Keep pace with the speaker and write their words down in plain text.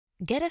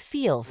Get a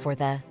feel for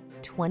the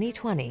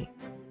 2020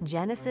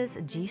 Genesis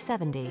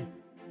G70.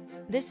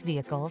 This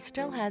vehicle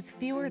still has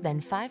fewer than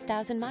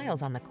 5,000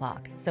 miles on the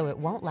clock, so it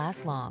won't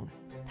last long.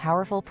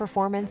 Powerful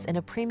performance in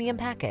a premium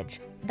package.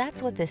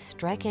 That's what this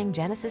striking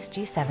Genesis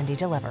G70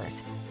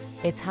 delivers.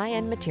 Its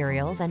high-end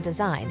materials and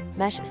design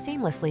mesh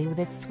seamlessly with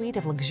its suite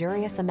of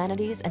luxurious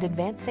amenities and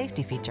advanced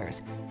safety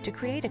features to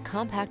create a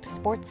compact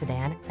sports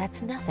sedan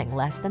that's nothing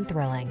less than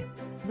thrilling.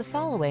 The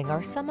following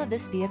are some of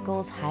this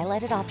vehicle's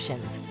highlighted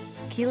options: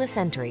 keyless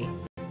entry,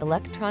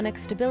 electronic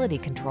stability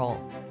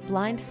control,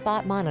 blind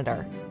spot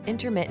monitor,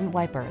 intermittent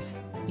wipers,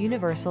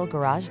 universal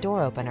garage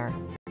door opener,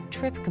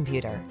 trip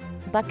computer,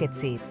 bucket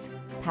seats,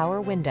 power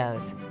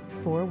windows,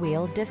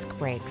 four-wheel disc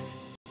brakes,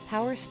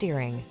 power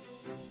steering.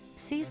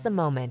 Seize the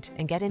moment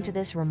and get into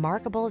this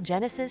remarkable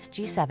Genesis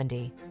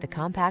G70, the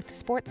compact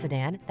sports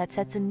sedan that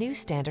sets a new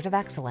standard of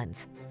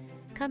excellence.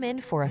 Come in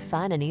for a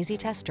fun and easy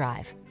test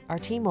drive. Our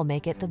team will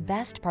make it the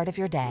best part of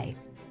your day.